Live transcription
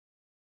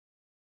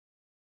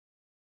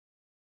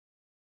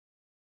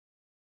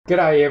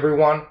G'day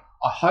everyone.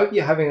 I hope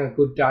you're having a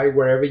good day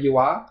wherever you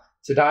are.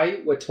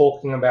 Today we're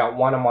talking about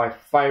one of my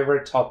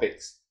favorite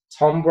topics,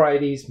 Tom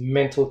Brady's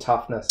mental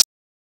toughness.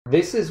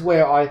 This is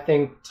where I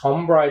think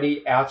Tom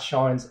Brady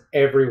outshines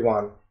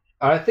everyone.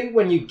 And I think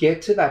when you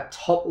get to that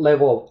top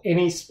level of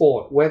any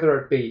sport, whether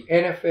it be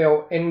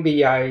NFL,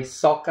 NBA,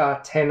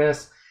 soccer,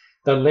 tennis,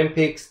 the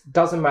Olympics,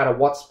 doesn't matter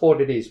what sport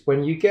it is,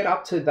 when you get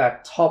up to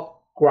that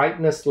top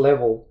greatness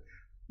level,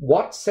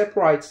 what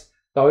separates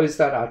those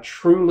that are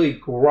truly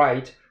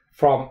great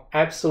from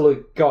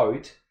absolute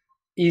GOAT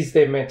is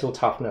their mental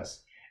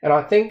toughness. And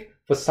I think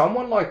for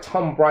someone like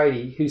Tom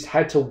Brady, who's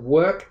had to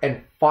work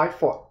and fight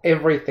for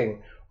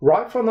everything,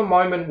 right from the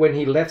moment when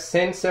he left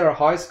San Sara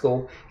High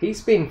School,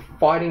 he's been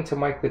fighting to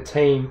make the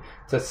team,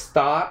 to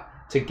start,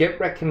 to get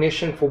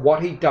recognition for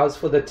what he does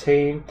for the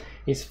team.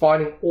 He's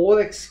fighting all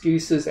the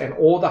excuses and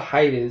all the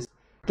haters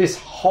this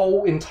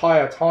whole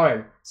entire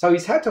time. So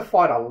he's had to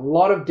fight a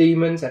lot of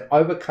demons and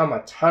overcome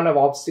a ton of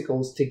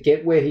obstacles to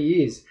get where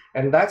he is.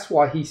 And that's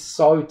why he's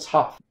so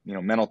tough. You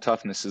know, mental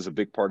toughness is a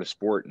big part of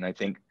sport. And I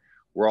think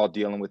we're all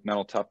dealing with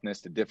mental toughness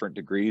to different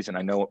degrees. And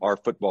I know our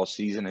football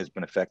season has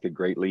been affected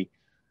greatly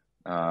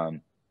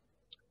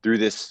through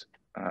this,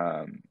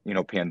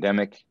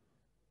 pandemic,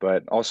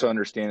 but also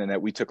understanding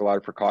that we took a lot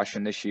of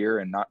precaution this year,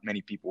 and not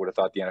many people would have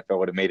thought the NFL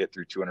would have made it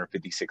through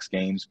 256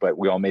 games, but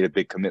we all made a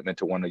big commitment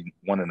to one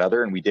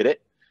another, and we did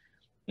it.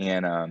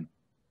 And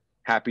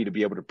happy to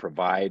be able to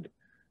provide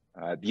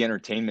the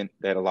entertainment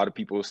that a lot of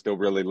people still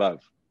really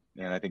love.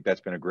 And I think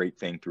that's been a great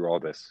thing through all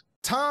this.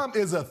 Tom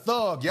is a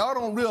thug. Y'all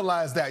don't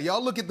realize that. Y'all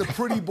look at the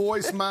pretty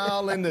boy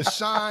smile and the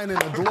shine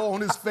and the glow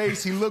on his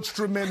face. He looks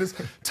tremendous.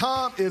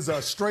 Tom is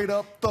a straight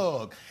up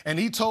thug. And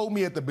he told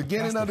me at the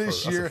beginning of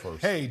this year,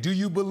 hey, do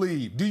you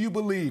believe? Do you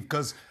believe?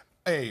 Because,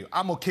 hey,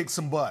 I'm going to kick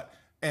some butt.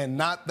 And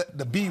not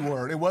the B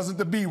word. It wasn't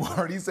the B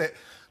word. He said,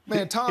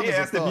 man, Tom is a thug.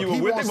 He asked if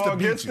you were with him or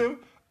against him?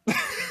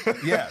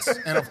 Yes,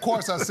 and of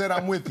course I said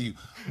I'm with you.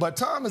 But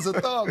Tom is a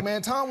thug,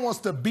 man. Tom wants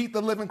to beat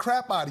the living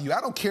crap out of you. I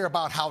don't care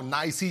about how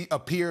nice he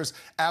appears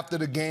after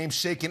the game,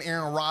 shaking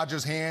Aaron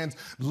Rodgers' hands,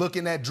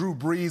 looking at Drew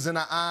Brees in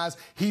the eyes.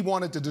 He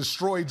wanted to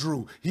destroy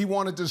Drew. He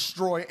wanted to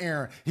destroy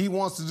Aaron. He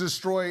wants to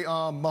destroy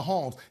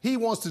Mahomes. He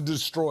wants to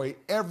destroy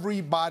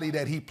everybody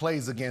that he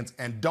plays against,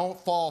 and don't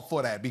fall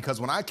for that, because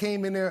when I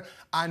came in there,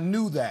 I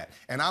knew that,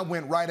 and I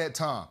went right at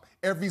Tom.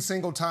 Every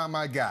single time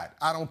I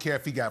don't care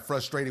if he got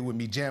frustrated with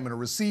me jamming the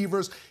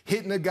receivers,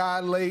 hitting the guy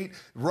late,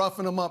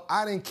 roughing him up.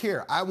 I didn't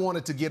care. I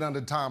wanted to get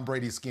under Tom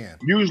Brady's skin.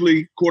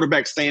 Usually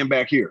quarterbacks stand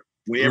back here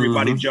where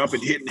everybody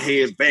jumping, hitting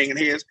heads, banging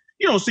heads.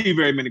 You don't see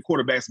very many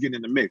quarterbacks getting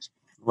in the mix.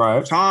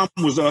 Right. Tom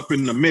was up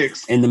in the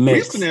mix.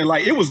 We sitting there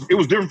like it was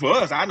different for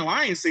us. I know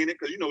I ain't seen it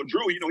because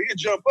Drew, he'd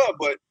jump up,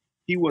 but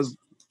he was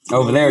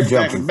over there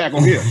jumping back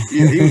on here.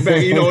 Yeah, he was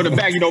back, in the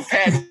back,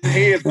 patting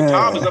heads. But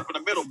Tom is up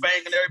in the middle,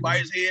 banging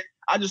everybody's head.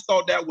 I just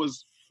thought that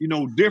was,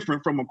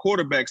 different from a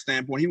quarterback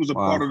standpoint. He was a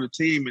part of the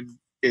team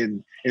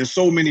in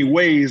so many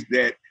ways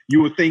that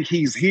you would think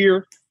he's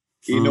here,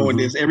 and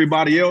there's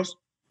everybody else.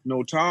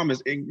 No, Tom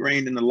is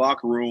ingrained in the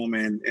locker room,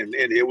 and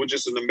it was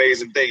just an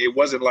amazing thing. It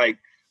wasn't like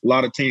a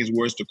lot of teams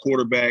where it's the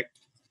quarterback.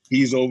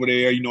 He's over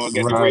there, I got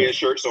the red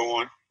shirts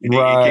on, and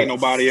can't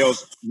nobody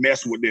else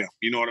mess with them.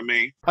 You know what I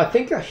mean? I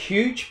think a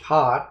huge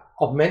part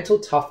of mental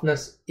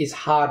toughness is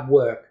hard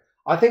work.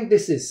 I think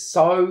this is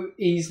so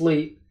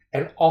easily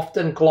and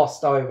often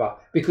glossed over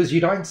because you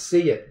don't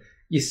see it.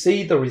 You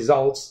see the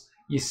results,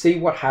 you see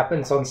what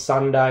happens on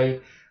Sunday,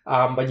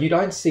 but you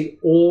don't see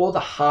all the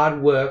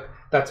hard work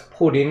that's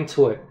put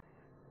into it.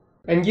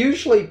 And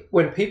usually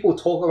when people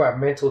talk about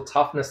mental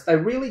toughness, they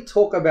really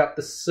talk about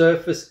the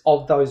surface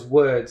of those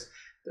words.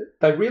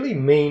 They really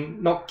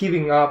mean not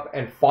giving up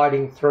and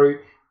fighting through.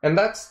 And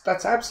that's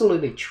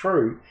absolutely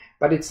true,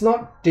 but it's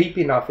not deep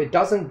enough. It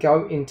doesn't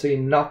go into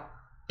enough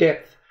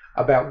depth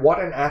about what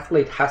an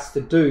athlete has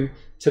to do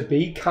to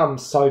become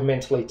so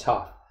mentally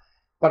tough.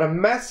 But a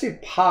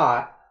massive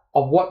part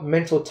of what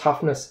mental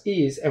toughness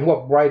is and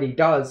what Brady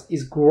does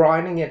is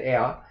grinding it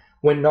out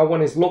when no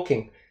one is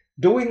looking.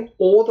 Doing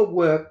all the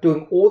work,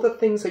 doing all the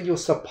things that you're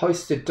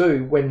supposed to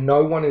do when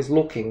no one is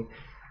looking,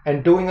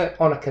 and doing it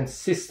on a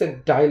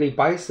consistent daily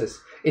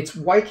basis. It's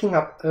waking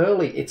up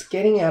early. It's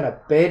getting out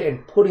of bed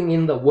and putting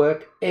in the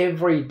work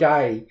every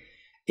day.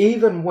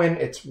 Even when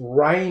it's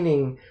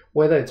raining,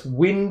 whether it's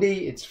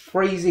windy, it's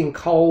freezing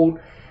cold.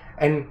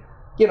 And,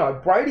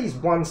 Brady's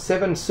won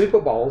 7 Super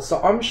Bowls,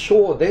 so I'm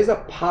sure there's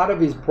a part of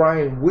his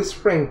brain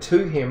whispering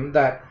to him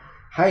that,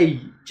 hey,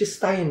 just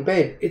stay in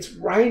bed. It's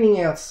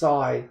raining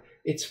outside.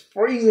 It's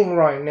freezing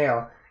right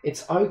now.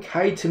 It's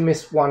okay to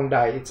miss one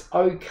day. It's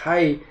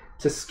okay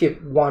to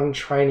skip one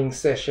training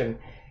session.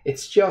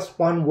 It's just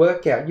one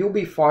workout. You'll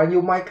be fine.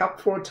 You'll make up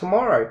for it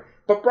tomorrow.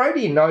 But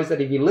Brady knows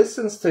that if he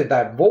listens to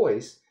that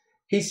voice,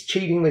 he's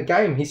cheating the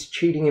game. He's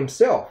cheating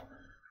himself.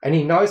 And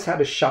he knows how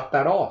to shut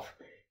that off.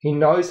 He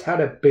knows how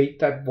to beat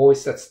that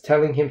voice that's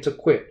telling him to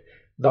quit.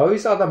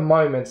 Those are the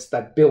moments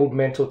that build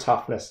mental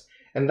toughness.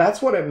 And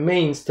that's what it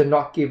means to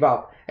not give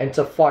up and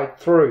to fight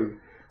through.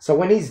 So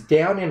when he's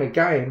down in a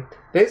game,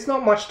 there's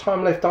not much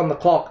time left on the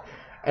clock.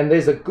 and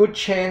there's a good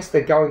chance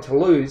they're going to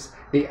lose,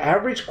 the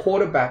average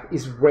quarterback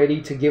is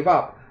ready to give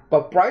up.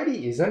 But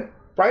Brady isn't.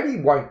 Brady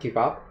won't give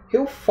up.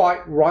 He'll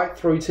fight right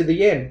through to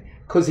the end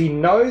because he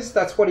knows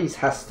that's what he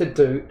has to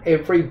do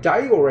every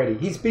day already.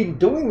 He's been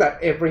doing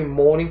that every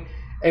morning,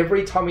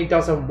 every time he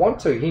doesn't want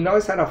to. He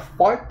knows how to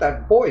fight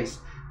that voice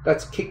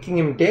that's kicking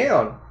him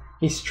down.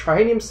 He's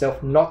trained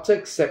himself not to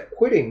accept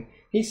quitting.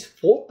 He's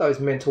fought those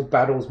mental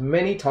battles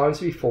many times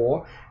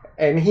before,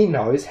 and he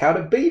knows how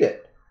to beat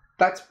it.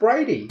 That's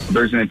Brady.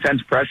 There's an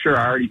intense pressure.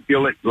 I already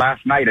feel it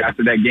last night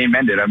after that game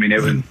ended. I mean,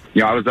 it was,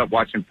 I was up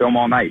watching film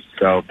all night.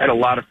 So I had a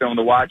lot of film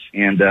to watch,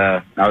 and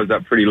I was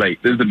up pretty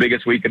late. This is the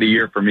biggest week of the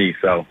year for me.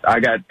 So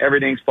I got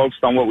everything's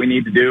focused on what we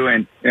need to do.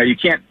 And, you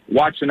can't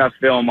watch enough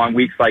film on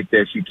weeks like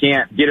this. You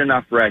can't get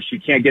enough rest.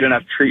 You can't get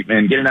enough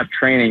treatment, get enough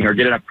training, or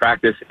get enough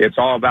practice. It's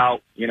all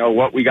about,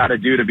 what we got to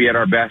do to be at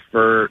our best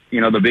for,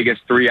 the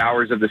biggest 3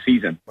 hours of the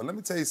season. But let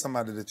me tell you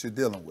somebody that you're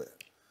dealing with,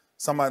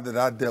 somebody that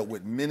I dealt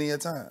with many a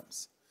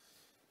times.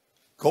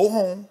 Go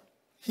home.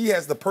 He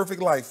has the perfect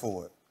life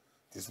for it.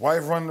 His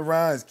wife running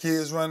around, his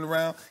kids running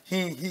around.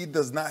 He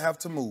does not have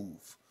to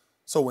move.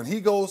 So when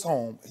he goes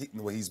home,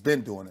 he's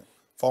been doing it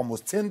for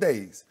almost 10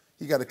 days,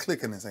 he got a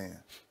click in his hand.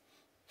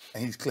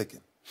 And he's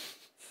clicking.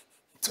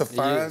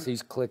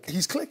 He's clicking.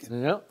 He's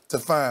clicking. Yep. To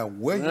find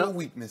where your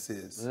weakness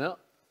is. Yep.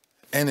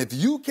 And if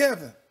you,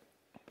 Kevin,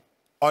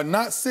 are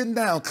not sitting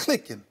down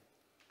clicking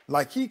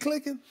like he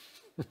clicking,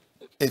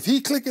 if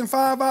he clicking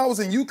 5 hours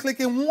and you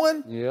clicking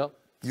 1, yep,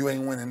 you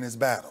ain't winning this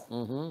battle.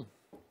 Mm-hmm.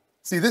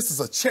 See, this is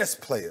a chess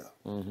player.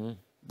 Mm-hmm.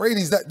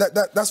 Brady's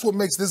that's what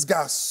makes this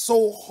guy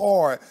so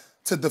hard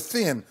to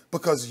defend,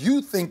 because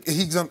you think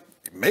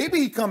maybe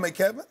he come at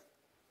Kevin.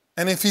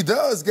 And if he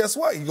does, guess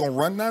what? He's gonna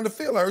run down the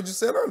field. I heard you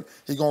said earlier.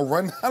 He's gonna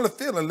run down the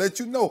field and let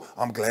you know,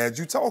 I'm glad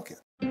you talking.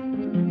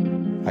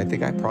 I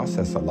think I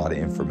process a lot of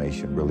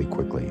information really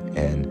quickly,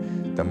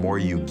 and the more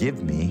you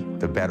give me,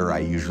 the better I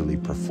usually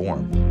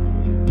perform.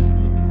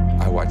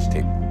 I watch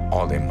tape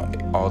all day Monday,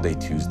 all day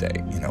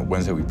Tuesday.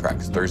 Wednesday we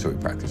practice, Thursday we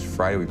practice,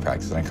 Friday we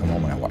practice, and I come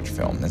home and I watch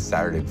film. And then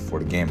Saturday before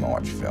the game I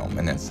watch film,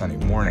 and then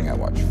Sunday morning I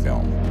watch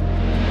film.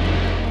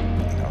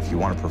 If you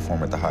want to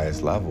perform at the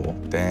highest level,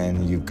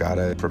 then you've got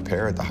to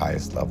prepare at the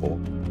highest level.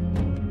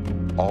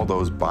 All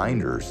those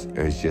binders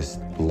is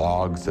just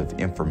logs of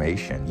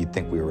information. You'd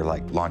think we were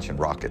like launching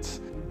rockets.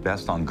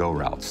 Best on go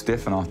routes,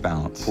 stiff and off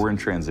balance, we're in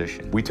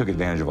transition. We took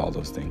advantage of all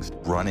those things.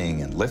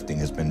 Running and lifting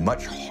has been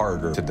much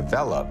harder to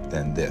develop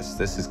than this.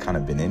 This has kind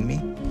of been in me.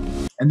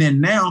 And then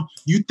now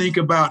you think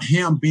about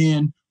him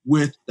being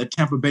with the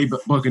Tampa Bay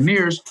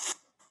Buccaneers.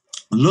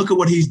 Look at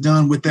what he's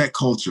done with that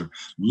culture.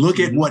 Look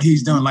at what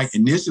he's done. Like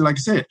initially, like I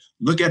said,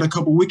 look at a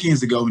couple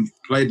weekends ago when he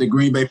played the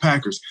Green Bay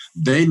Packers.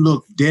 They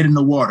look dead in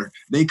the water.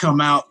 They come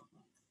out,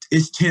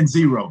 it's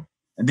 10-0.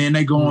 And then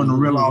they go on to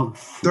reel off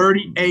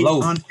 38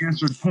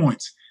 unanswered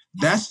points.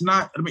 That's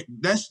not,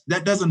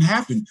 that doesn't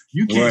happen.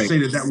 You can't say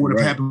that would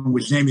have happened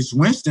with Jameis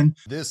Winston.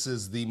 This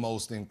is the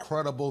most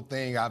incredible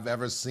thing I've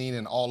ever seen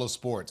in all of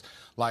sports.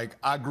 Like,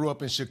 I grew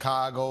up in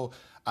Chicago.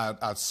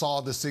 I saw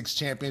the 6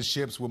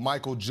 championships with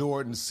Michael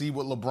Jordan, see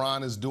what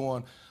LeBron is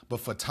doing. But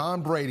for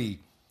Tom Brady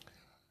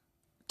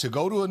to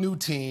go to a new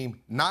team,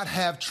 not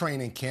have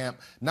training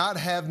camp, not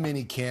have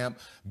mini camp,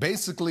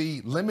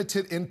 basically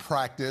limited in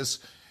practice,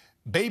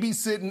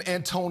 babysitting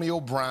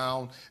Antonio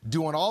Brown,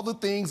 doing all the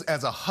things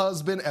as a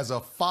husband, as a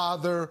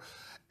father,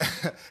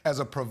 as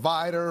a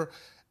provider.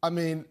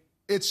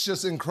 It's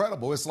just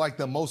incredible. It's like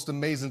the most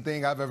amazing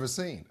thing I've ever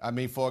seen.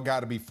 For a guy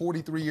to be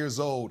 43 years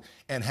old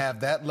and have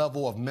that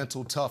level of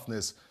mental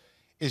toughness,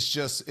 it's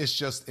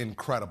just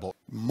incredible.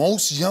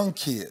 Most young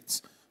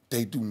kids,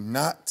 they do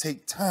not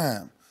take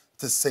time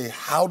to say,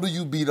 how do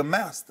you be the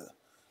master?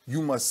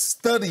 You must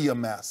study a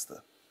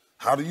master.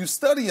 How do you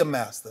study a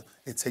master?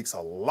 It takes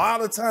a lot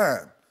of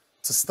time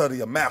to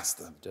study a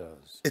master. It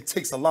does. It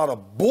takes a lot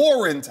of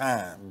boring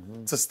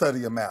time to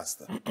study a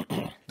master.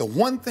 The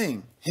one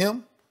thing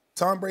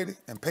Tom Brady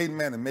and Peyton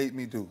Manning made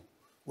me do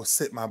was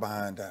sit my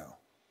behind down.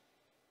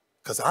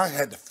 Because I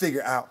had to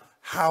figure out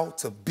how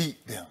to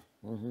beat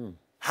them.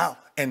 How,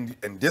 and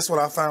this is what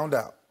I found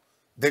out.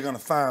 They're gonna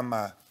find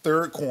my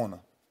third corner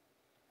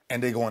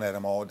and they're going at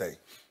him all day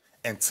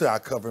until I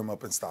cover him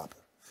up and stop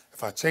him.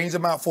 If I change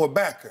him out for a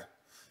backer,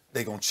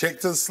 they're going to check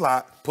to the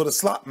slot, put a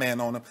slot man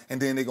on him, and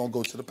then they're going to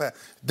go to the pass.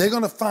 They're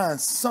going to find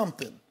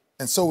something.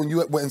 And so when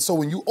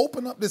you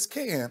open up this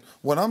can,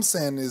 what I'm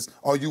saying is,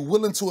 are you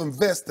willing to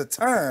invest the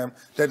time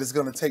that it's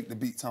going to take to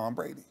beat Tom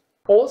Brady?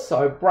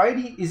 Also,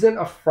 Brady isn't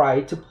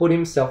afraid to put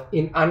himself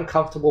in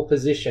uncomfortable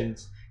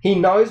positions. He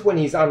knows when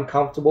he's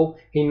uncomfortable.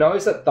 He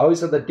knows that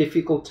those are the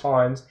difficult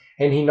times,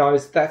 and he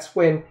knows that's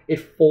when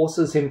it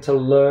forces him to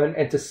learn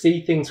and to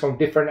see things from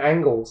different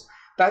angles.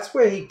 That's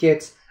where he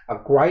gets a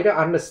greater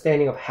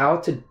understanding of how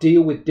to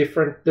deal with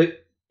different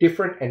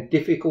and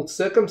difficult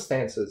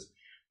circumstances.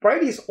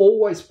 Brady's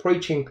always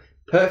preaching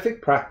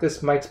perfect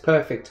practice makes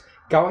perfect.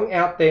 Going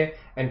out there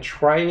and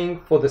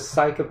training for the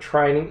sake of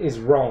training is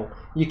wrong.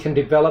 You can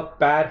develop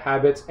bad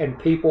habits, and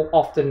people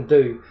often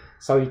do.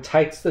 So he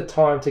takes the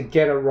time to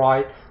get it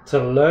right,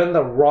 to learn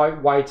the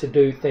right way to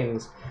do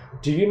things.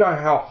 Do you know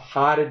how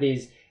hard it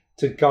is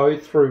to go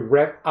through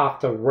rep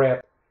after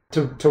rep,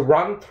 to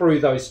run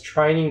through those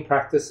training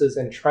practices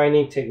and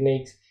training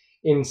techniques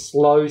in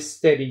slow,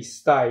 steady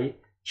state,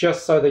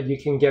 just so that you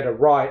can get it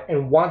right?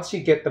 And once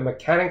you get the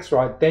mechanics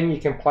right, then you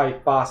can play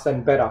faster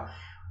and better.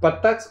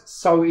 But that's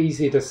so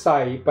easy to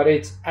say, but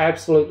it's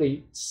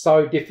absolutely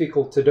so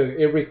difficult to do.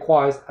 It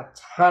requires a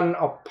ton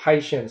of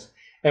patience,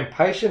 and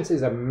patience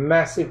is a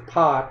massive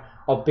part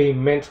of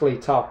being mentally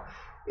tough.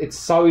 It's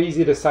so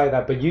easy to say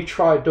that, but you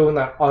try doing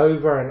that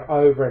over and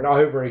over and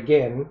over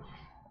again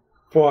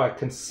for a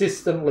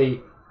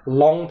consistently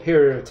long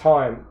period of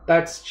time.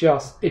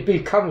 It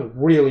becomes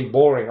really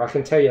boring, I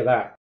can tell you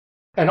that.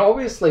 And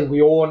obviously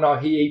we all know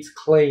he eats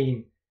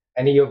clean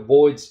and he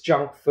avoids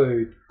junk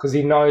food because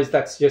he knows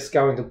that's just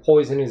going to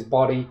poison his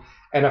body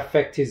and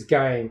affect his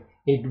game.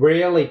 He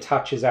rarely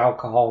touches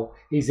alcohol.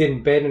 He's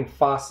in bed and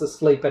fast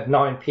asleep at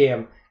 9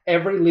 p.m.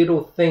 Every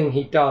little thing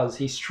he does,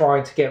 he's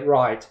trying to get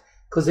right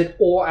because it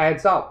all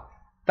adds up.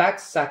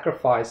 That's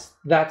sacrifice.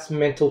 That's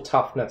mental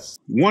toughness.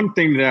 One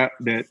thing that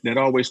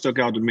always stuck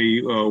out to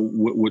me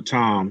with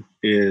Tom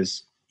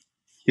is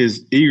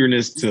his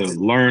eagerness to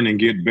learn and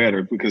get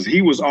better, because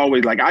he was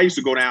always like, I used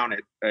to go down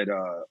at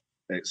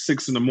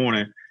 6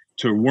 a.m.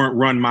 to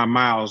run my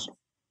miles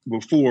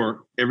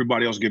before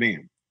everybody else get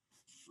in.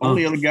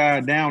 Only other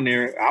guy down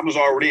there, I was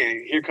already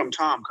in. Here come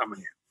Tom coming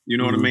in. You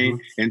know what I mean?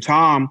 And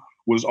Tom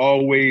was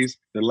always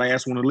the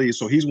last one to leave.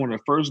 So he's one of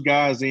the first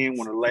guys in,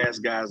 one of the last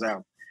guys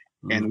out.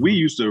 And we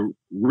used to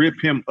rip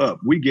him up.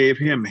 We gave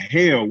him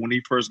hell when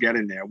he first got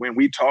in there. When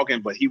we talking,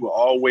 but he will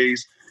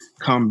always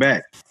come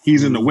back.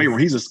 He's in the weight room.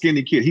 He's a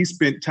skinny kid. He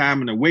spent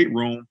time in the weight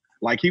room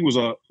like he was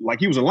a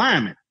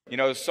lineman. You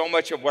know, so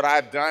much of what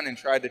I've done and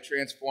tried to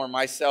transform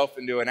myself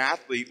into an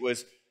athlete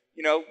was,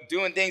 you know,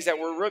 doing things that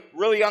were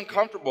really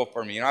uncomfortable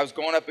for me. You know, I was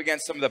going up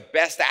against some of the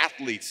best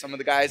athletes, some of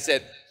the guys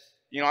that,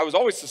 you know, I was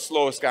always the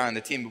slowest guy on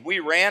the team. If we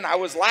ran, I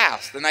was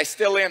last, and I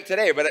still am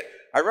today. But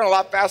I run a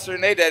lot faster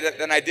than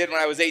I did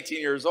when I was 18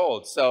 years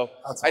old. So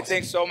awesome. I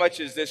think so much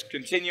is this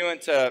continuing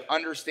to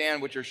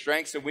understand what your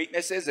strengths and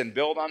weaknesses and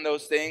build on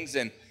those things.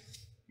 And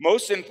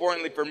most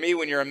importantly for me,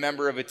 when you're a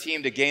member of a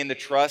team, to gain the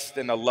trust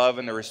and the love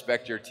and the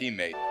respect of your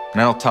teammate.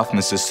 Mental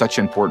toughness is such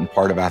an important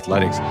part of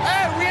athletics.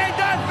 Hey, we ain't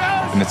done,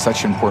 fellas! And it's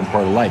such an important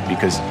part of life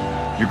because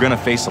you're going to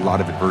face a lot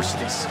of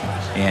adversities.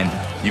 And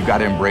you've got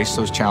to embrace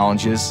those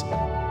challenges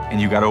and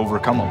you've got to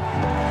overcome them.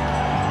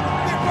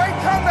 Great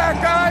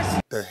comeback,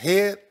 guys! The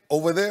head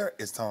over there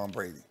is Tom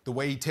Brady. The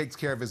way he takes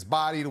care of his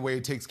body, the way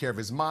he takes care of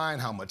his mind,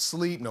 how much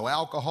sleep, no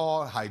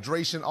alcohol,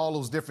 hydration, all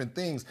those different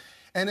things.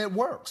 And it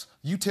works.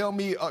 You tell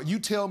me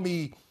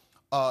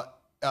an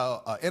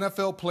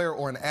NFL player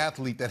or an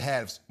athlete that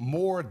has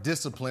more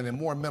discipline and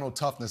more mental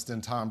toughness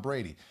than Tom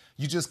Brady.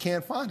 You just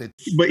can't find it.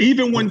 But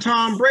even when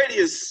Tom Brady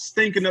is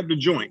stinking up the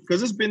joint,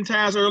 because it's been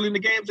times early in the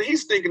games that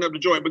he's stinking up the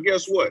joint, but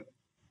guess what?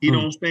 He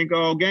don't stink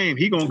all game.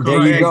 He gonna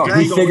come back.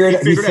 He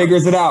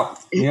figures it out.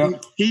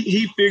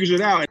 He figures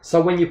it out. So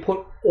when you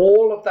put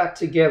all of that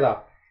together,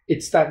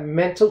 it's that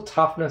mental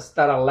toughness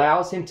that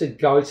allows him to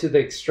go to the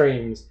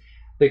extremes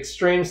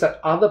that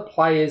other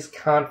players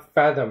can't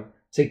fathom,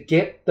 to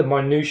get the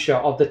minutia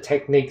of the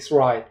techniques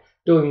right,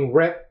 doing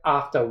rep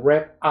after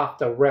rep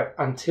after rep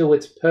until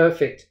it's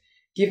perfect,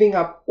 giving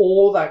up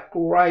all that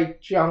great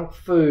junk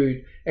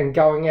food and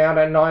going out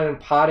at night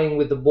and partying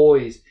with the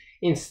boys.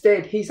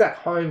 Instead, he's at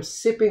home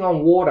sipping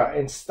on water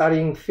and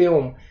studying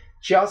film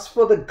just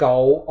for the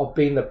goal of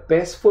being the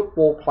best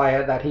football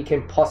player that he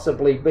can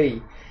possibly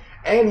be.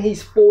 And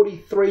he's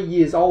 43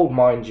 years old,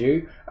 mind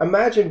you.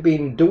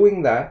 Imagine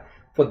doing that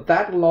for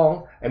that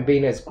long and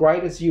being as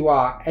great as you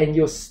are, and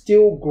you're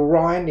still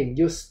grinding.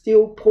 You're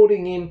still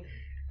putting in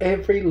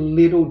every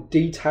little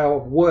detail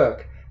of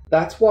work.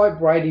 That's why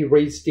Brady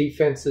reads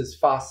defenses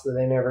faster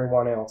than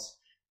everyone else.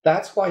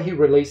 That's why he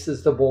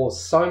releases the ball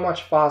so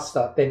much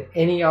faster than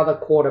any other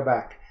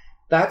quarterback.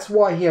 That's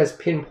why he has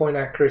pinpoint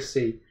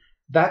accuracy.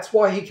 That's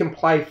why he can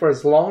play for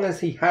as long as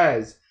he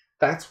has.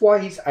 That's why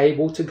he's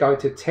able to go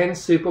to 10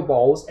 Super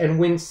Bowls and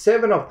win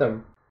 7 of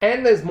them.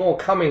 And there's more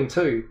coming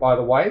too, by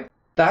the way.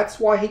 That's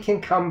why he can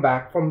come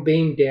back from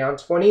being down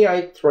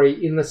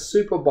 28-3 in the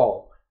Super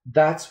Bowl.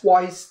 That's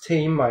why his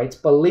teammates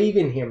believe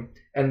in him.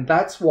 And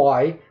that's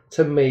why,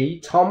 to me,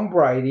 Tom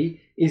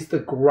Brady is the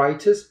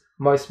greatest,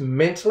 most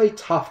mentally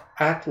tough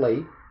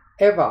athlete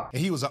ever.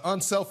 He was an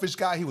unselfish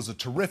guy. He was a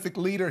terrific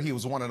leader. He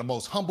was one of the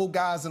most humble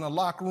guys in the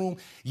locker room.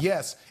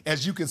 Yes,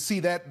 as you can see,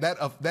 that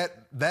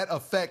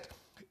effect,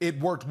 it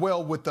worked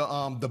well with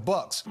the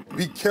Bucks.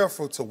 Be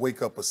careful to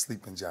wake up a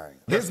sleeping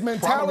giant. His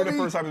mentality. Probably the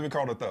first time he's been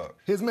called a thug.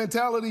 His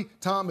mentality,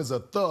 Tom is a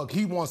thug.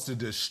 He wants to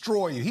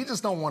destroy you. He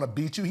just don't want to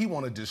beat you. He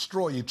want to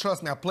destroy you.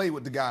 Trust me, I played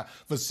with the guy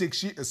for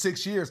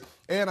 6 years,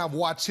 and I've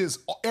watched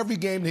every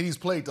game that he's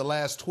played the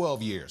last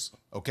 12 years.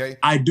 Okay.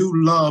 I do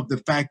love the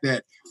fact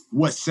that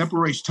what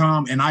separates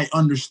Tom, and I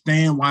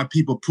understand why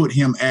people put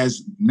him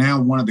as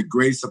now one of the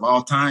greatest of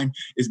all time,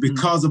 is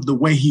because of the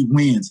way he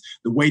wins,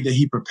 the way that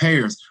he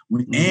prepares.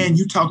 And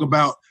you talk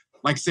about,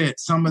 like I said,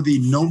 some of the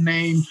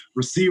no-name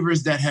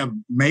receivers that have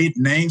made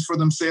names for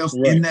themselves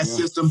in that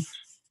system.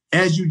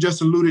 As you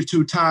just alluded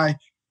to, Ty,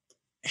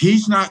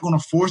 he's not going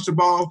to force the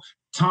ball.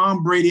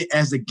 Tom Brady,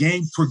 as the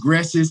game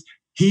progresses,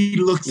 he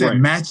looks at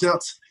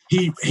matchups.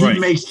 He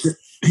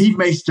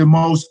makes the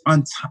most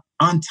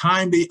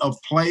untimely of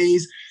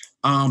plays.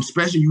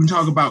 Especially you can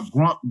talk about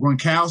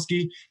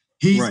Gronkowski.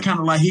 He's kind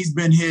of like, he's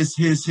been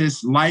his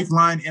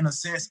lifeline in a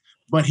sense,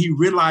 but he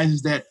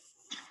realizes that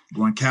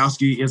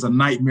Gronkowski is a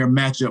nightmare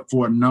matchup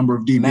for a number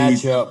of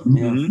DBs,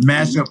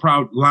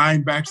 matchup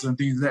linebackers and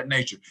things of that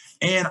nature.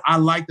 And I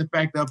like the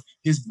fact of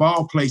his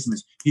ball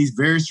placements. He's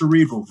very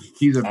cerebral.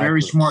 He's a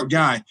very smart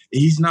guy.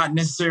 He's not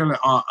necessarily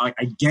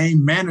a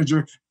game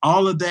manager.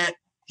 All of that,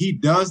 he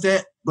does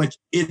that, but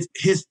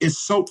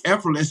it's so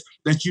effortless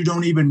that you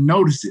don't even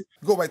notice it.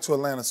 Go back to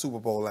Atlanta Super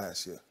Bowl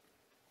last year,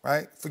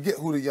 right? Forget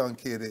who the young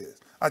kid is.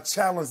 I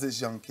challenge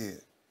this young kid.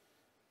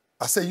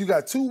 I say, you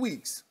got 2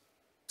 weeks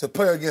to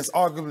play against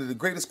arguably the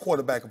greatest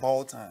quarterback of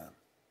all time.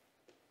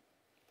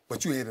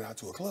 But you headed out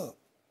to a club.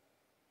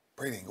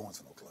 Brady ain't going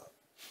to no club.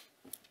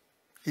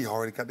 He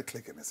already got the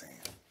click in his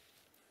hand.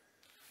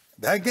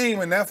 That game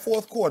in that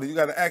fourth quarter, you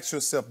got to ask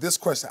yourself this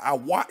question. I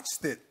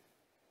watched it.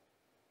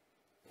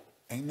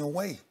 Ain't no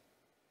way.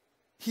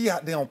 He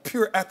out there on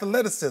pure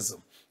athleticism.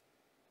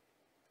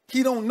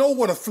 He don't know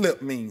what a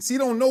flip means. He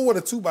don't know what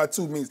a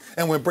 2x2 means.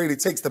 And when Brady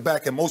takes the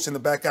back and motion the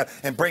back out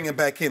and bring him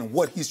back in,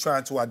 what he's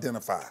trying to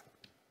identify.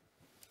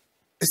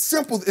 It's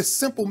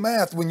simple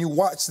math when you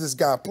watch this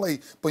guy play.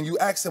 When you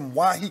ask him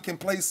why he can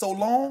play so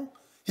long,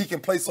 he can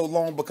play so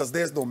long because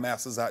there's no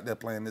masters out there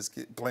playing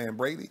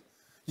Brady.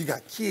 You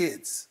got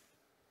kids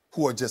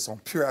who are just on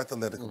pure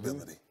athletic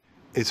ability.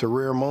 It's a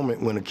rare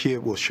moment when a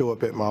kid will show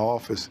up at my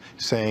office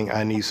saying,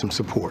 I need some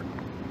support.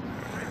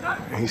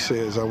 He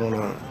says, I want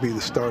to be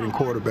the starting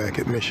quarterback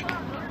at Michigan.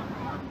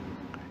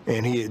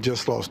 And he had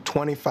just lost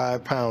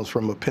 25 pounds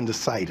from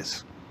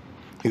appendicitis.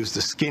 He was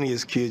the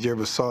skinniest kid you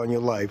ever saw in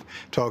your life,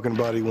 talking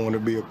about he wanted to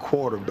be a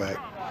quarterback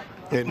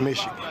at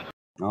Michigan.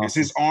 Is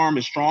his arm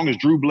as strong as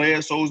Drew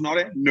Bledsoe's and all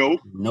that? Nope.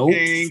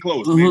 He ain't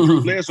close. Man,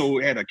 Drew Bledsoe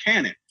had a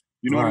cannon.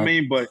 You know what I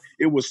mean? But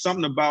it was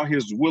something about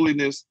his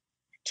willingness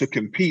to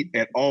compete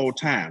at all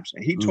times.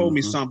 And he told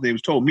me something. He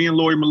was told me and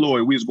Lori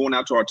Malloy, we was going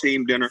out to our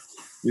team dinner.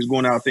 We was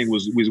going out, I think we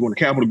was going to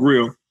Capitol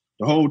Grill,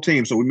 the whole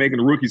team. So we're making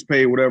the rookies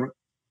pay, whatever.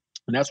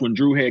 And that's when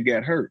Drew had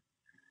got hurt.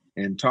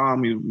 And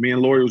Tom, me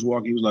and Lori was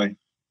walking. He was like,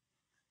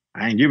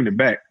 I ain't giving it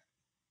back.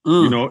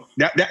 You know,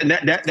 that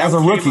was a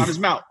rookie out his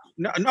mouth.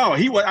 No,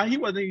 he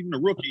wasn't even a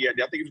rookie yet.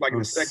 I think he was like in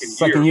the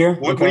second year.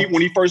 When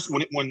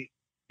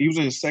he was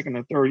in his second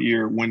or third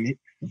year when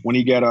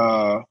he got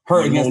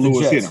hurt against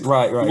the Jets.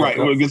 Right.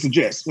 Against the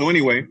Jets. So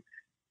anyway,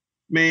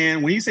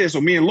 man, when he said,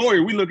 so me and Lori,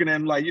 we looking at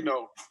him like, you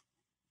know,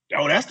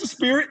 oh, that's the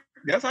spirit.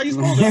 That's how you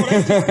supposed to.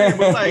 That's the spirit.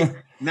 But like,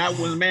 now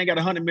when the man got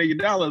 $100 million,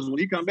 when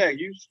he come back,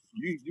 you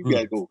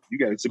gotta go. You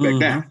gotta sit back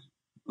down.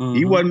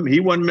 He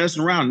wasn't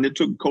messing around, and it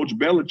took Coach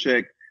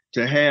Belichick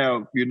to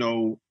have, you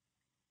know,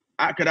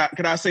 could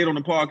I say it on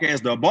the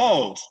podcast, the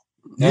balls,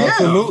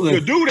 absolutely,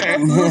 to do that,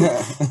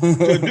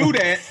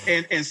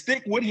 and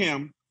stick with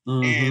him.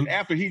 And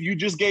after you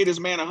just gave this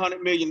man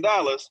 $100 million,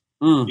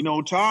 you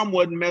know, Tom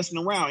wasn't messing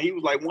around. He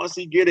was like, once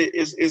he get it,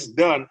 it's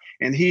done,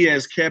 and he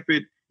has kept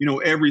it, you know,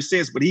 ever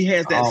since. But he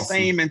has that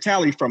same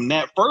mentality from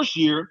that first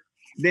year.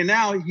 Then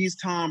now he's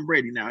Tom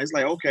Brady. Now it's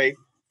like, okay,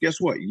 guess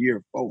what?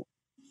 Year 4,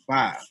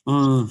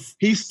 5.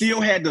 He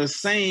still had the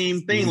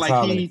same thing,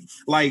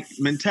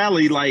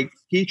 mentality, like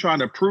he trying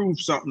to prove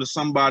something to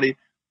somebody,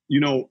 you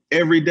know,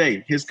 every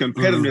day. His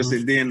competitiveness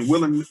and then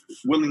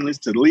willingness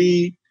to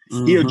lead.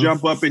 He'll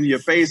jump up in your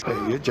face.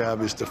 Hey, your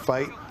job is to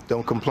fight.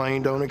 Don't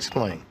complain. Don't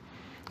explain.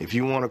 If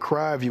you want to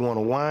cry, if you want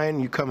to whine,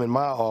 you come in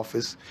my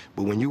office.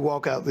 But when you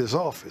walk out this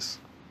office,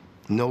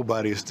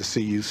 nobody is to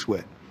see you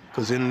sweat.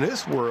 Because in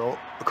this world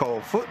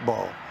called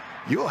football,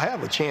 you'll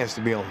have a chance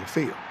to be on the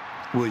field.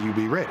 Will you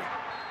be ready?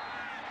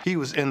 He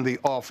was in the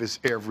office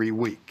every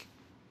week.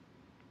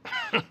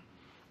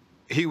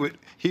 He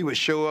would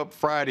show up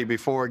Friday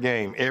before a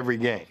game, every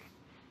game,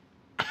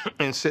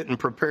 and sit and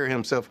prepare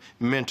himself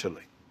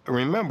mentally.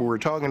 Remember, we're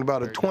talking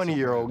about a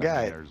 20-year-old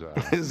guy.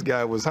 This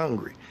guy was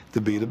hungry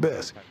to be the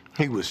best.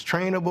 He was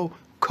trainable,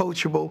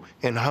 coachable,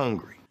 and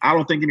hungry. I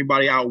don't think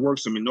anybody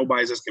outworks him, and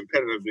nobody's as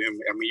competitive to him.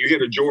 I mean, you hear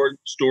the Jordan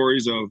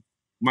stories of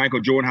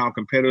Michael Jordan, how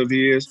competitive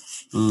he is.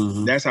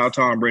 That's how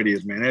Tom Brady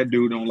is, man. That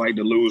dude don't like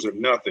to lose or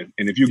nothing.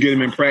 And if you get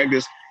him in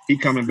practice, he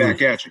coming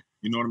back at you.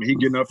 You know what I mean? He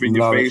getting up in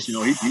your face. You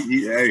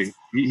know,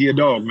 he a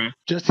dog, man.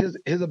 Just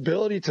his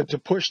ability to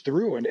push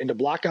through and to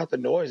block out the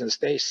noise and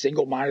stay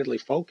single-mindedly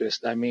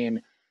focused. I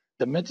mean,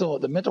 the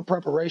mental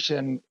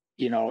preparation,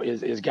 you know,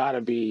 is got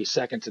to be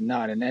second to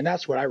none. And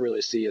that's what I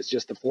really see is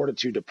just the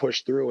fortitude to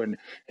push through and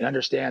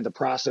understand the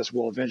process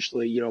will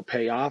eventually, you know,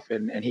 pay off.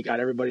 And he got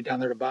everybody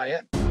down there to buy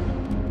in.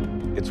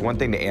 It's one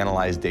thing to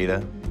analyze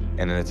data,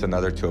 and then it's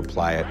another to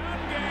apply it.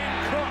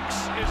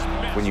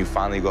 When you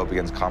finally go up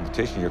against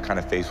competition, you're kind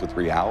of faced with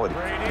reality.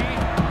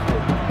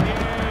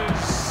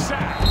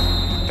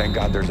 Thank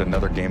God there's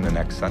another game the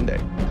next Sunday.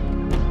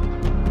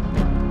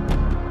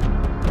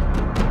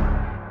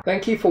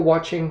 Thank you for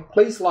watching.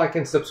 Please like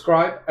and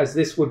subscribe, as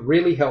this would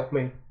really help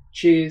me.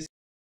 Cheers.